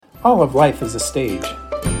All of life is a stage,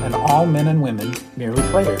 and all men and women merely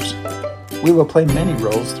players. We will play many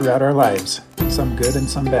roles throughout our lives, some good and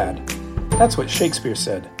some bad. That's what Shakespeare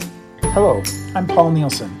said. Hello, I'm Paul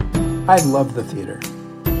Nielsen. I love the theater.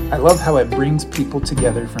 I love how it brings people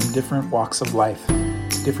together from different walks of life,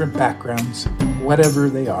 different backgrounds,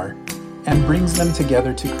 whatever they are, and brings them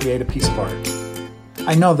together to create a piece of art.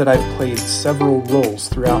 I know that I've played several roles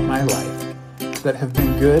throughout my life that have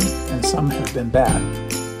been good and some have been bad.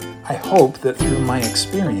 I hope that through my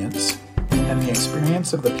experience and the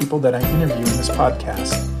experience of the people that I interview in this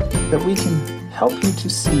podcast, that we can help you to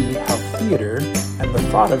see how theater and the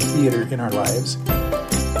thought of theater in our lives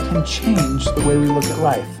can change the way we look at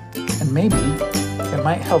life. And maybe it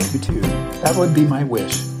might help you too. That would be my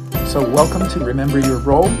wish. So welcome to Remember Your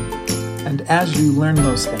Role. And as you learn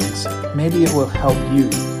those things, maybe it will help you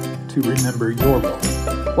to remember your role.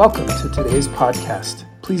 Welcome to today's podcast.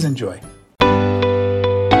 Please enjoy.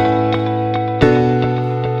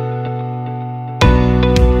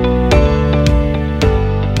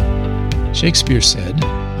 Shakespeare said,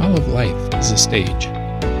 all of life is a stage,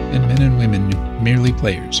 and men and women merely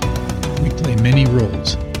players. We play many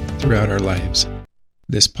roles throughout our lives.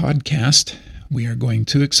 This podcast, we are going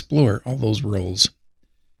to explore all those roles.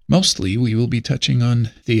 Mostly, we will be touching on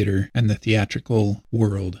theater and the theatrical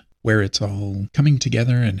world, where it's all coming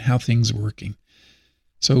together and how things are working.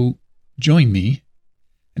 So join me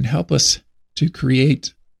and help us to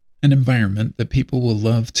create an environment that people will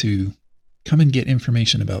love to come and get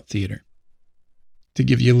information about theater. To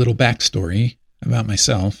give you a little backstory about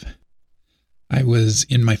myself, I was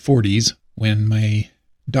in my 40s when my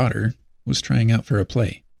daughter was trying out for a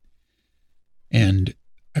play. And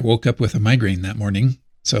I woke up with a migraine that morning.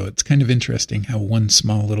 So it's kind of interesting how one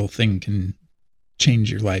small little thing can change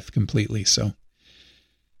your life completely. So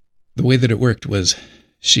the way that it worked was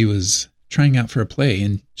she was trying out for a play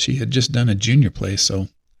and she had just done a junior play. So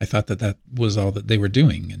I thought that was all that they were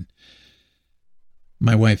doing. And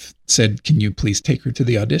my wife said, can you please take her to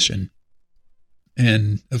the audition?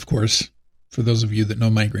 And of course, for those of you that know,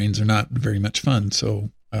 migraines are not very much fun. So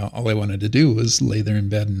all I wanted to do was lay there in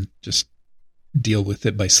bed and just deal with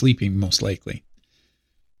it by sleeping, most likely.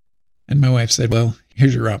 And my wife said, well,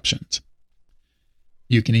 here's your options.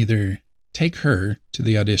 You can either take her to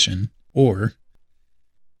the audition or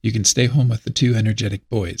you can stay home with the two energetic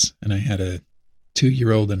boys. And I had a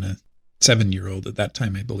 2-year-old and a 7-year-old at that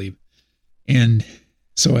time, I believe. And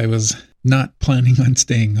so I was not planning on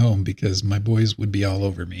staying home because my boys would be all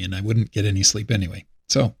over me and I wouldn't get any sleep anyway.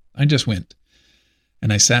 So I just went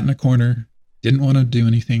and I sat in a corner, didn't want to do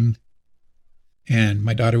anything. And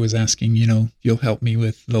my daughter was asking, you'll help me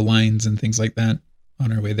with the lines and things like that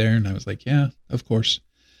on our way there. And I was like, yeah, of course.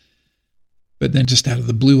 But then just out of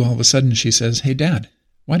the blue, all of a sudden she says, hey, Dad,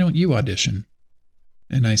 why don't you audition?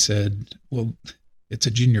 And I said, well, it's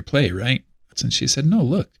a junior play, right? And she said, no,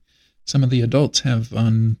 look, some of the adults have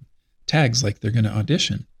on tags like they're going to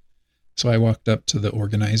audition. So I walked up to the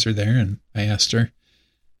organizer there and I asked her,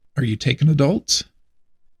 are you taking adults?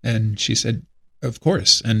 And she said, of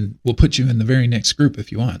course, and we'll put you in the very next group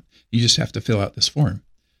if you want. You just have to fill out this form.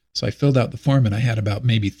 So I filled out the form and I had about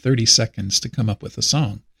maybe 30 seconds to come up with a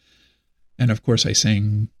song. And of course I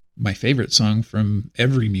sang my favorite song from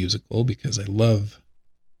every musical because I love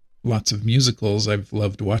lots of musicals. I've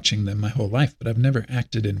loved watching them my whole life, but I've never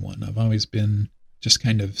acted in one. I've always been just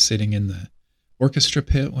kind of sitting in the orchestra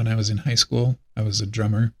pit when I was in high school. I was a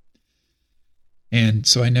drummer. And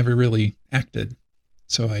so I never really acted.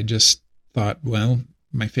 So I just thought, well,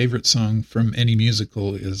 my favorite song from any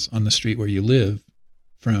musical is On the Street Where You Live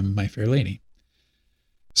from My Fair Lady.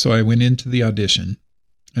 So I went into the audition,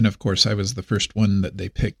 and of course I was the first one that they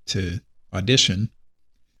picked to audition.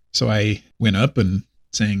 So I went up and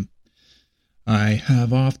sang, I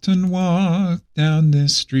have often walked down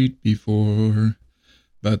this street before,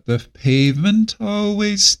 but the pavement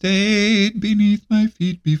always stayed beneath my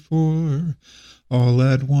feet before. All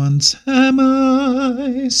at once am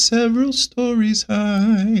I several stories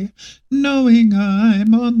high, knowing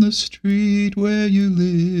I'm on the street where you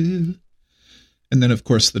live. And then, of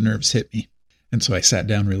course, the nerves hit me. And so I sat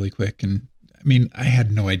down really quick. And I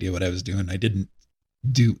had no idea what I was doing. I didn't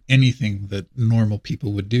do anything that normal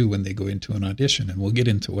people would do when they go into an audition. And we'll get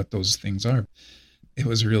into what those things are. It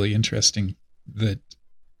was really interesting that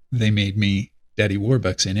they made me Daddy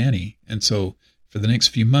Warbucks in Annie. And so for the next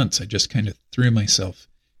few months, I just kind of threw myself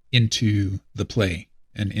into the play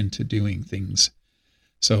and into doing things.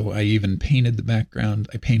 So I even painted the background.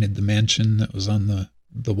 I painted the mansion that was on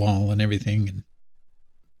the wall and everything. And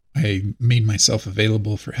I made myself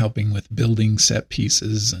available for helping with building set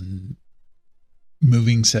pieces and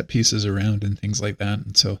moving set pieces around and things like that.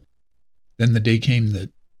 And so Then the day came that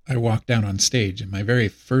I walked out on stage, and my very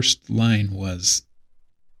first line was,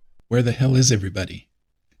 "Where the hell is everybody?"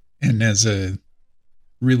 And as a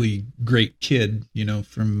really great kid,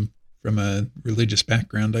 from a religious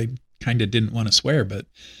background, I kind of didn't want to swear, but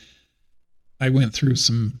I went through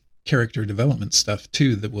some character development stuff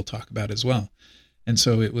too that we'll talk about as well. And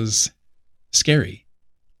so it was scary.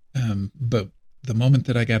 But the moment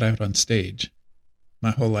that I got out on stage, my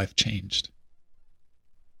whole life changed.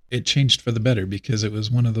 It changed for the better because it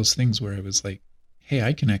was one of those things where I was like, hey,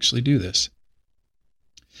 I can actually do this.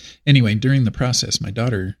 Anyway, during the process, my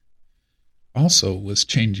daughter also was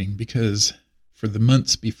changing because for the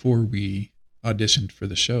months before we auditioned for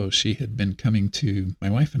the show, she had been coming to my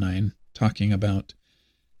wife and I and talking about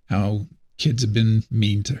how kids have been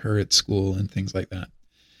mean to her at school and things like that.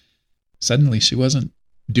 Suddenly, she wasn't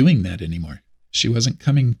doing that anymore. She wasn't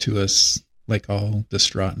coming to us like all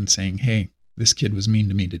distraught and saying, hey, this kid was mean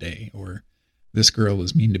to me today, or this girl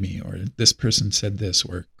was mean to me, or this person said this,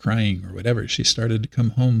 or crying, or whatever. She started to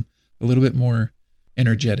come home a little bit more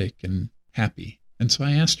energetic and happy. And so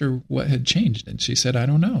I asked her what had changed, and she said, I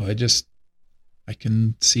don't know. I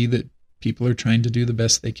can see that people are trying to do the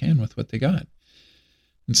best they can with what they got.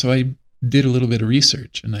 And so I did a little bit of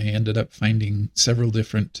research, and I ended up finding several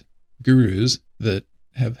different gurus that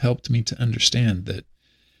have helped me to understand that,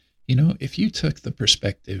 if you took the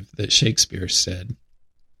perspective that Shakespeare said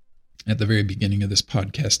at the very beginning of this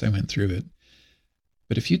podcast, I went through it,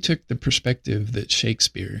 but if you took the perspective that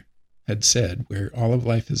Shakespeare had said, where all of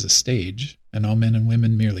life is a stage and all men and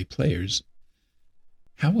women merely players,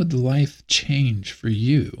 how would life change for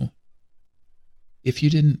you if you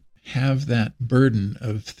didn't have that burden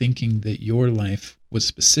of thinking that your life was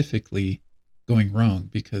specifically going wrong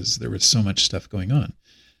because there was so much stuff going on,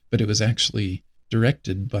 but it was actually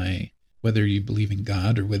directed by whether you believe in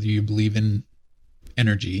God or whether you believe in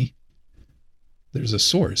energy. There's a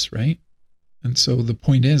source, right? And so the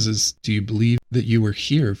point is do you believe that you were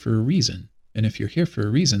here for a reason? And if you're here for a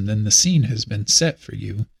reason, then the scene has been set for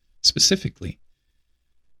you specifically.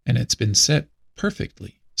 And it's been set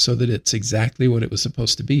perfectly so that it's exactly what it was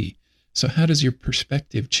supposed to be. So how does your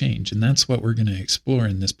perspective change? And that's what we're going to explore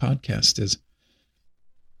in this podcast, is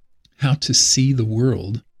how to see the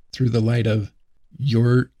world through the light of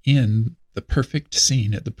you're in the perfect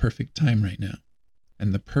scene at the perfect time right now,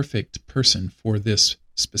 and the perfect person for this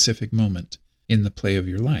specific moment in the play of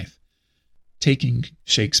your life. Taking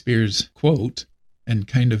Shakespeare's quote and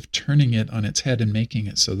kind of turning it on its head and making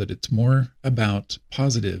it so that it's more about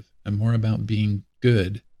positive and more about being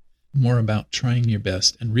good, more about trying your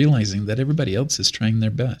best and realizing that everybody else is trying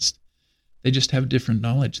their best. They just have different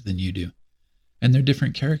knowledge than you do. And they're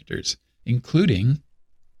different characters, including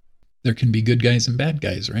there can be good guys and bad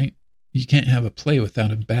guys, right? You can't have a play without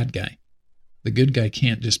a bad guy. The good guy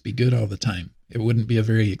can't just be good all the time. It wouldn't be a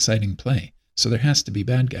very exciting play. So there has to be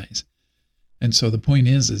bad guys. And so the point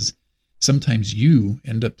is sometimes you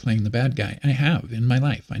end up playing the bad guy. I have in my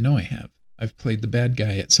life. I know I have. I've played the bad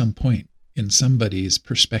guy at some point in somebody's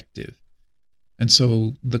perspective. And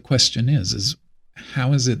so the question is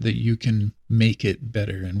how is it that you can make it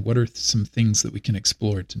better? And what are some things that we can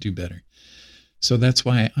explore to do better? So that's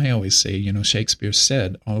why I always say, Shakespeare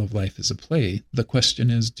said, all of life is a play. The question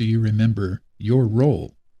is, do you remember your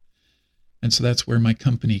role? And so that's where my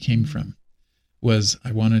company came from, was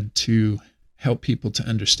I wanted to help people to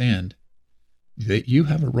understand that you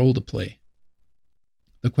have a role to play.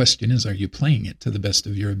 The question is, are you playing it to the best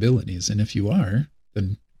of your abilities? And if you are,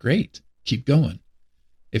 then great, keep going.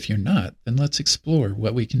 If you're not, then let's explore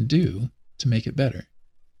what we can do to make it better.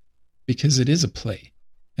 Because it is a play.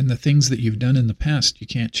 And the things that you've done in the past, you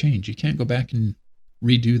can't change. You can't go back and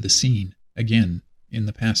redo the scene again in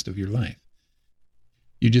the past of your life.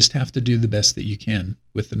 You just have to do the best that you can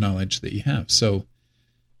with the knowledge that you have. So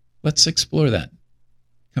let's explore that.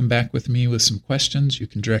 Come back with me with some questions. You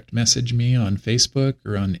can direct message me on Facebook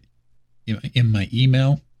or in my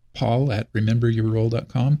email,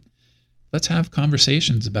 paul@rememberyourrole.com. Let's have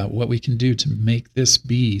conversations about what we can do to make this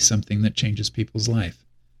be something that changes people's life.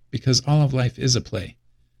 Because all of life is a play.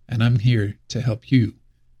 And I'm here to help you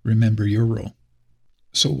remember your role.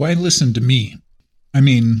 So why listen to me? I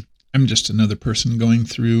mean, I'm just another person going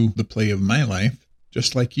through the play of my life,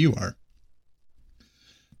 just like you are.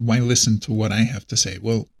 Why listen to what I have to say?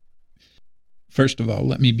 Well, first of all,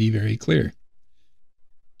 let me be very clear.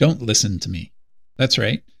 Don't listen to me. That's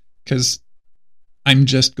right, because I'm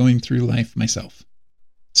just going through life myself.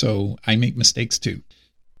 So I make mistakes too.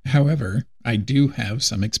 However, I do have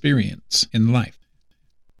some experience in life.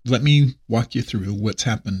 Let me walk you through what's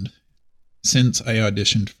happened since I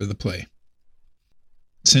auditioned for the play.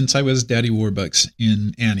 Since I was Daddy Warbucks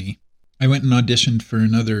in Annie, I went and auditioned for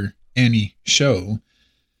another Annie show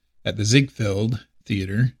at the Ziegfeld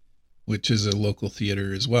Theater, which is a local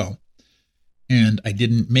theater as well. And I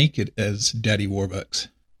didn't make it as Daddy Warbucks.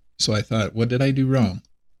 So I thought, what did I do wrong?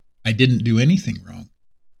 I didn't do anything wrong.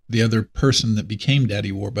 The other person that became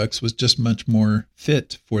Daddy Warbucks was just much more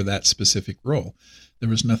fit for that specific role. There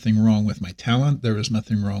was nothing wrong with my talent. There was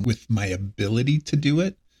nothing wrong with my ability to do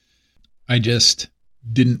it. I just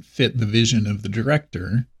didn't fit the vision of the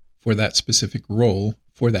director for that specific role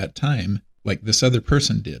for that time, like this other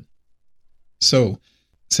person did. So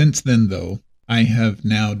since then, though, I have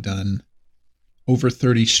now done over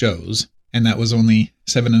 30 shows, and that was only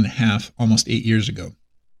 7.5, almost 8 years ago.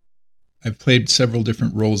 I've played several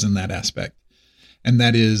different roles in that aspect, and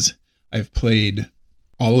that is I've played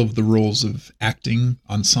all of the roles of acting,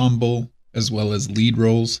 ensemble, as well as lead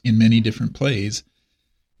roles in many different plays.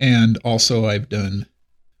 And also I've done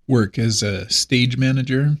work as a stage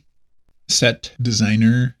manager, set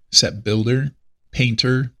designer, set builder,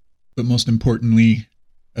 painter, but most importantly,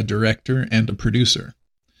 a director and a producer.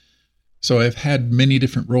 So I've had many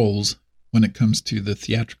different roles when it comes to the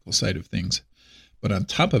theatrical side of things. But on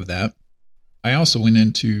top of that, I also went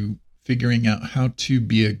into figuring out how to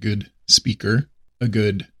be a good speaker, a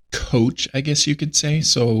good coach, I guess you could say.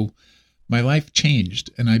 So my life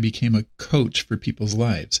changed and I became a coach for people's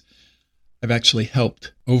lives. I've actually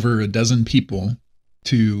helped over a dozen people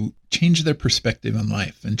to change their perspective on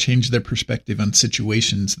life and change their perspective on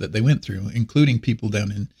situations that they went through, including people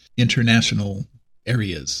down in international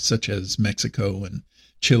areas such as Mexico and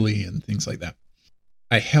Chile and things like that.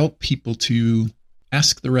 I help people to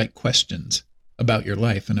ask the right questions about your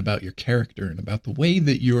life and about your character and about the way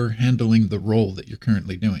that you're handling the role that you're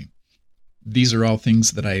currently doing. These are all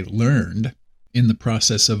things that I learned in the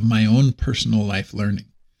process of my own personal life learning.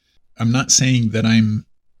 I'm not saying that I'm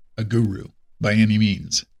a guru by any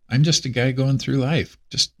means. I'm just a guy going through life,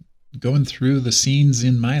 just going through the scenes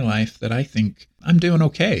in my life that I think I'm doing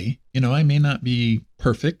okay. You know, I may not be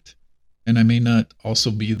perfect and I may not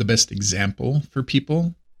also be the best example for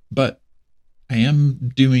people, but I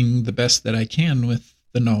am doing the best that I can with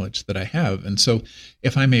the knowledge that I have. And so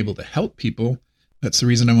if I'm able to help people, that's the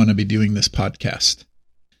reason I want to be doing this podcast.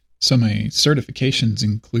 So my certifications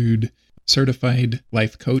include certified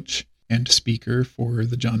life coach and speaker for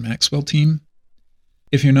the John Maxwell team.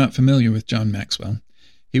 If you're not familiar with John Maxwell,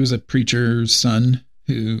 he was a preacher's son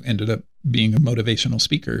who ended up being a motivational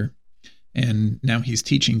speaker. And now he's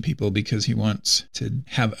teaching people because he wants to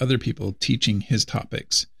have other people teaching his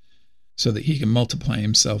topics so that he can multiply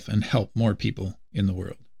himself and help more people in the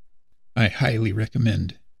world. I highly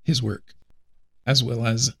recommend his work, as well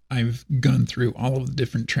as I've gone through all of the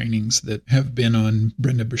different trainings that have been on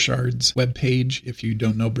Brendon Burchard's webpage. If you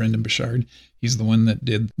don't know Brendon Burchard, he's the one that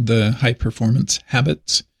did the High Performance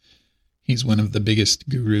Habits. He's one of the biggest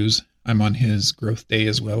gurus. I'm on his growth day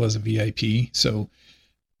as well as a VIP. So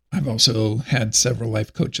I've also had several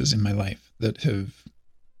life coaches in my life that have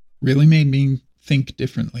really made me think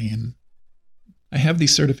differently. And I have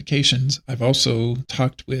these certifications. I've also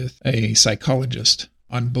talked with a psychologist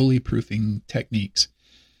on bully-proofing techniques.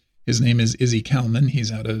 His name is Izzy Kalman.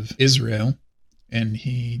 He's out of Israel, and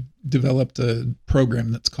he developed a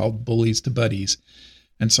program that's called Bullies to Buddies.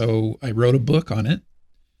 And so I wrote a book on it,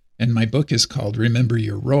 and my book is called Remember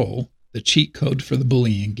Your Role, the cheat code for the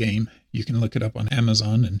bullying game. You can look it up on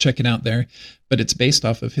Amazon and check it out there. But it's based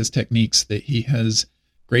off of his techniques that he has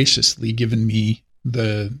graciously given me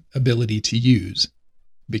the ability to use,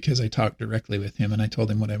 because I talked directly with him and I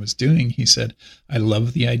told him what I was doing. He said, I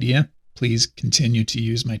love the idea. Please continue to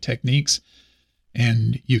use my techniques.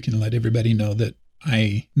 And you can let everybody know that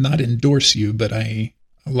I not endorse you, but I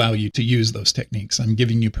allow you to use those techniques. I'm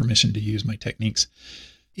giving you permission to use my techniques.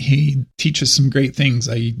 He teaches some great things.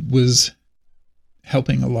 I was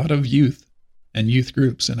helping a lot of youth and youth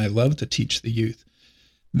groups, and I love to teach the youth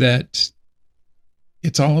that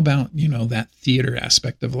it's all about, you know, that theater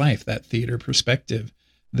aspect of life, that theater perspective,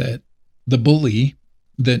 that the bully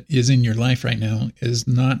that is in your life right now is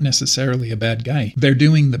not necessarily a bad guy. They're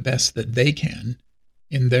doing the best that they can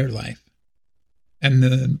in their life. And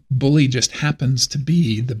the bully just happens to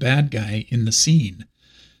be the bad guy in the scene.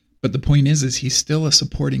 But the point is he's still a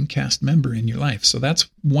supporting cast member in your life. So that's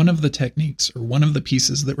one of the techniques, or one of the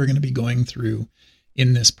pieces that we're going to be going through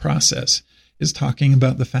in this process, is talking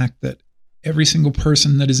about the fact that every single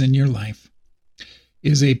person that is in your life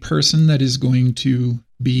is a person that is going to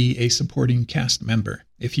be a supporting cast member.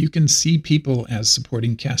 If you can see people as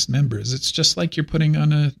supporting cast members, it's just like you're putting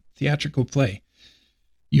on a theatrical play.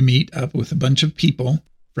 You meet up with a bunch of people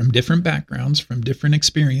from different backgrounds, from different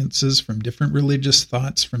experiences, from different religious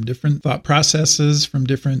thoughts, from different thought processes, from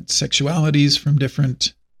different sexualities, from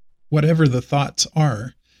different whatever the thoughts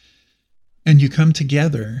are. And you come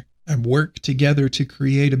together and work together to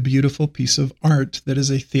create a beautiful piece of art that is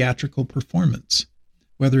a theatrical performance,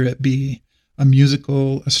 whether it be a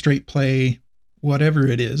musical, a straight play, whatever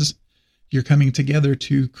it is. You're coming together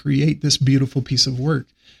to create this beautiful piece of work.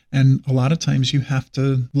 And a lot of times you have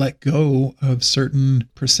to let go of certain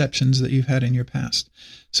perceptions that you've had in your past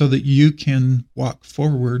so that you can walk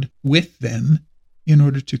forward with them in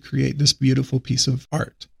order to create this beautiful piece of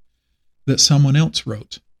art that someone else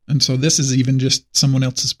wrote. And so this is even just someone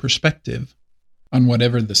else's perspective on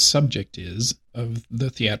whatever the subject is of the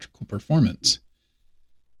theatrical performance.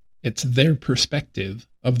 It's their perspective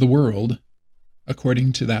of the world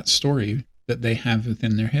according to that story that they have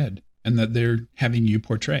within their head and that they're having you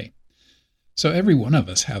portray. So every one of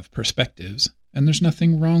us have perspectives, and there's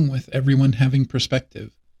nothing wrong with everyone having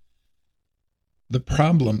perspective. The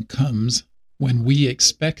problem comes when we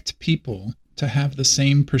expect people to have the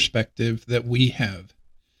same perspective that we have.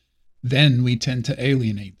 Then we tend to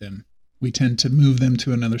alienate them. We tend to move them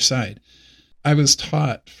to another side. I was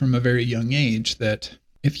taught from a very young age that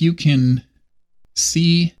if you can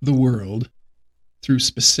see the world through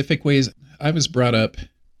specific ways, I was brought up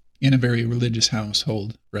in a very religious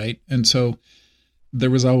household, right? And so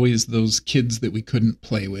there was always those kids that we couldn't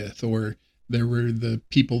play with, or there were the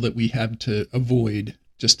people that we had to avoid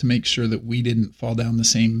just to make sure that we didn't fall down the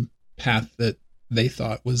same path that they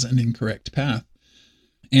thought was an incorrect path.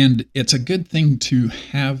 And it's a good thing to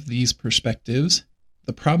have these perspectives.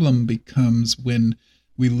 The problem becomes when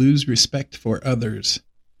we lose respect for others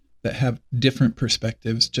that have different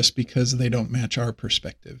perspectives just because they don't match our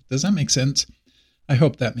perspective. Does that make sense? I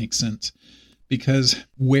hope that makes sense. Because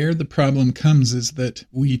where the problem comes is that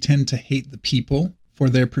we tend to hate the people for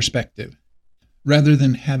their perspective, rather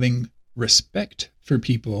than having respect for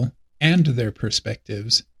people and their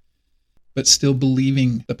perspectives, but still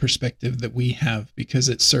believing the perspective that we have because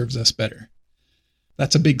it serves us better.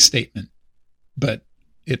 That's a big statement, but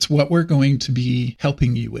it's what we're going to be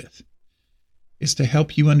helping you with, is to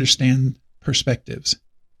help you understand perspectives,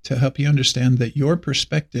 to help you understand that your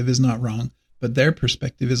perspective is not wrong, but their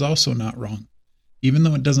perspective is also not wrong. Even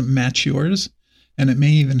though it doesn't match yours, and it may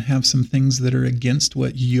even have some things that are against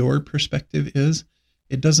what your perspective is,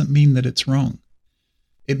 it doesn't mean that it's wrong.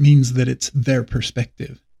 It means that it's their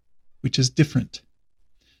perspective, which is different.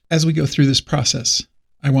 As we go through this process,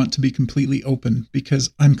 I want to be completely open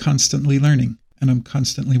because I'm constantly learning and I'm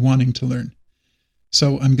constantly wanting to learn.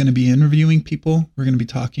 So I'm going to be interviewing people. We're going to be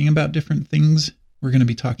talking about different things. We're going to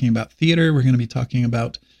be talking about theater. We're going to be talking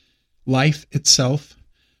about life itself.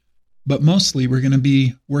 But mostly we're going to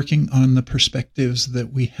be working on the perspectives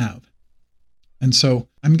that we have. And so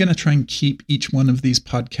I'm going to try and keep each one of these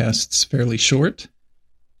podcasts fairly short,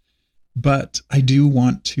 but I do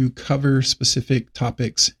want to cover specific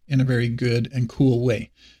topics in a very good and cool way.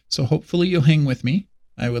 So hopefully you'll hang with me.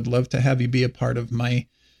 I would love to have you be a part of my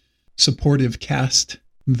supportive cast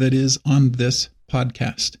that is on this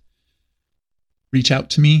podcast. Reach out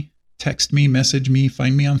to me, text me, message me,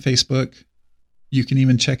 find me on Facebook. You can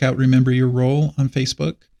even check out Remember Your Role on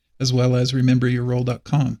Facebook, as well as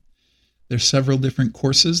rememberyourrole.com. There's several different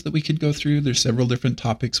courses that we could go through. There's several different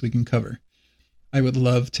topics we can cover. I would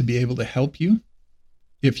love to be able to help you.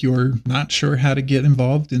 If you're not sure how to get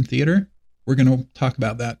involved in theater, we're going to talk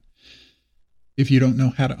about that. If you don't know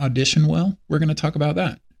how to audition well, we're going to talk about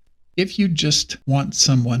that. If you just want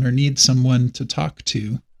someone or need someone to talk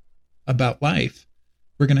to about life,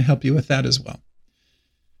 we're going to help you with that as well.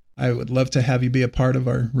 I would love to have you be a part of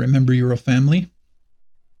our Remember Your Role family.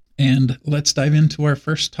 And let's dive into our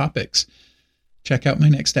first topics. Check out my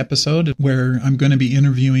next episode where I'm going to be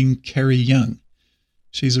interviewing Carrie Young.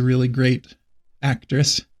 She's a really great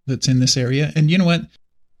actress that's in this area. And you know what?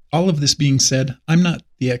 All of this being said, I'm not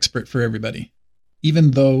the expert for everybody.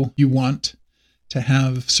 Even though you want to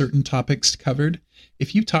have certain topics covered,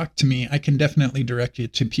 if you talk to me, I can definitely direct you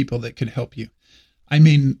to people that could help you. I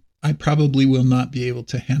mean, I probably will not be able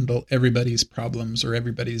to handle everybody's problems or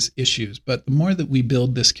everybody's issues, but the more that we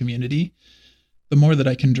build this community, the more that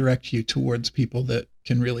I can direct you towards people that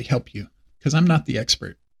can really help you. Because I'm not the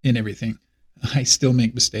expert in everything. I still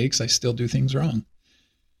make mistakes. I still do things wrong.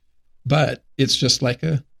 But it's just like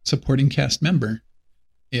a supporting cast member.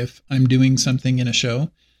 If I'm doing something in a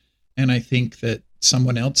show and I think that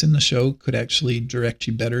someone else in the show could actually direct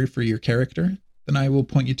you better for your character, then I will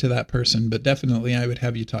point you to that person. But definitely I would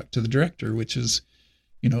have you talk to the director, which is,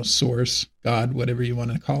 source, God, whatever you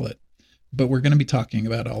want to call it. But we're going to be talking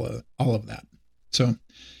about all of that. So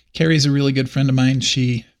Carrie's a really good friend of mine.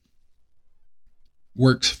 She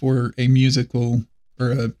works for a musical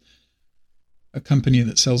or a company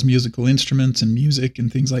that sells musical instruments and music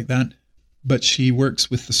and things like that. But she works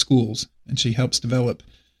with the schools and she helps develop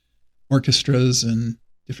orchestras and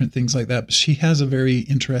different things like that. But she has a very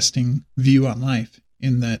interesting view on life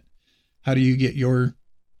in that, how do you get your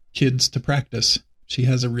kids to practice? She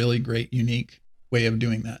has a really great, unique way of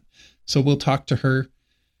doing that. So we'll talk to her,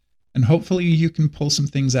 and hopefully you can pull some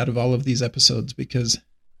things out of all of these episodes, because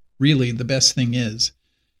really the best thing is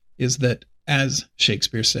that, as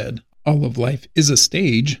Shakespeare said, all of life is a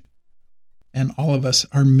stage and all of us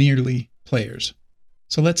are merely players.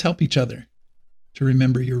 So let's help each other to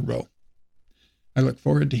remember your role. I look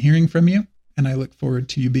forward to hearing from you, and I look forward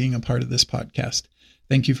to you being a part of this podcast.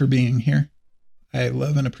 Thank you for being here. I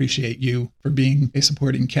love and appreciate you for being a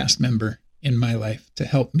supporting cast member in my life to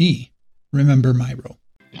help me remember my role.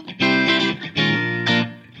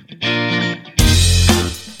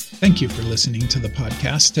 Thank you for listening to the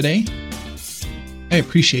podcast today. I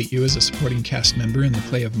appreciate you as a supporting cast member in the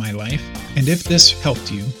play of my life, and if this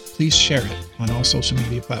helped you, please share it on all social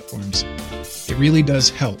media platforms. It really does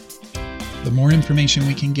help. The more information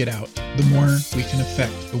we can get out, the more we can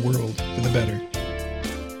affect the world for the better.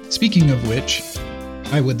 Speaking of which,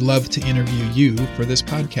 I would love to interview you for this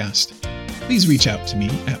podcast. Please reach out to me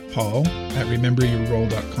at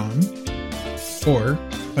paul@rememberyourrole.com or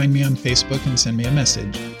find me on Facebook and send me a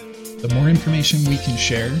message. The more information we can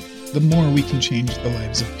share, the more we can change the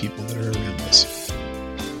lives of people that are around us.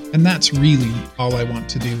 And that's really all I want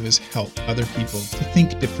to do, is help other people to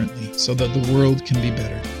think differently so that the world can be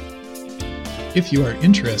better. If you are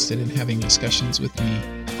interested in having discussions with me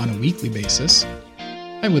on a weekly basis,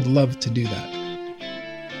 I would love to do that.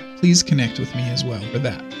 Please connect with me as well for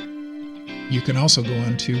that. You can also go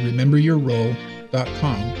on to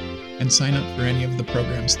rememberyourrole.com and sign up for any of the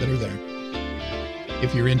programs that are there.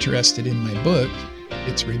 If you're interested in my book,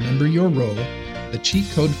 it's Remember Your Role, The Cheat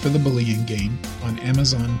Code for the Bullying Game, on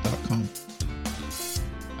Amazon.com.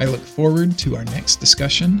 I look forward to our next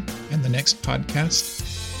discussion and the next podcast,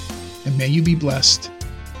 and may you be blessed,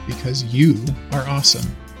 because you are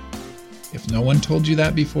awesome. If no one told you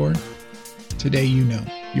that before, today you know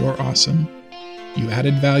you're awesome. You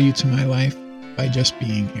added value to my life by just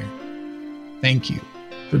being here. Thank you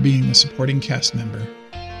for being a supporting cast member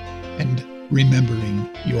and remembering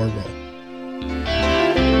your role.